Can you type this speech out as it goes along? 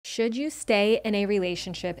Should you stay in a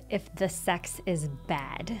relationship if the sex is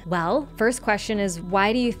bad? Well, first question is,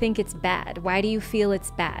 why do you think it's bad? Why do you feel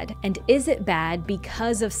it's bad? And is it bad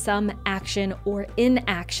because of some action or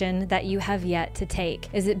inaction that you have yet to take?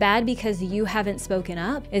 Is it bad because you haven't spoken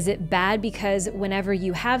up? Is it bad because whenever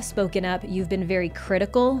you have spoken up, you've been very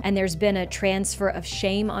critical and there's been a transfer of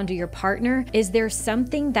shame onto your partner? Is there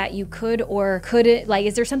something that you could or couldn't,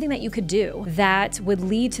 is there something that you could do that would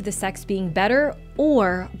lead to the sex being better?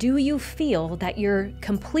 Or do you feel that you're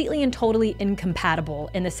completely and totally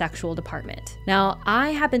incompatible in the sexual department? Now, I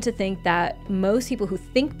happen to think that most people who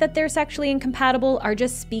think that they're sexually incompatible are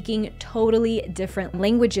just speaking totally different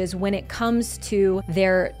languages when it comes to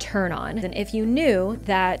their turn on. And if you knew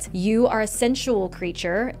that you are a sensual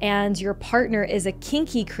creature and your partner is a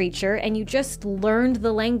kinky creature and you just learned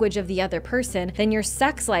the language of the other person, then your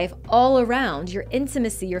sex life all around, your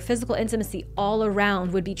intimacy, your physical intimacy all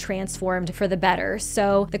around would be transformed for the better.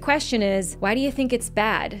 So the question is, why do you think it's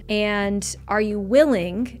bad? And are you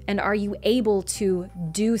willing and are you able to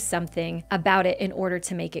do something about it in order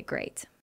to make it great?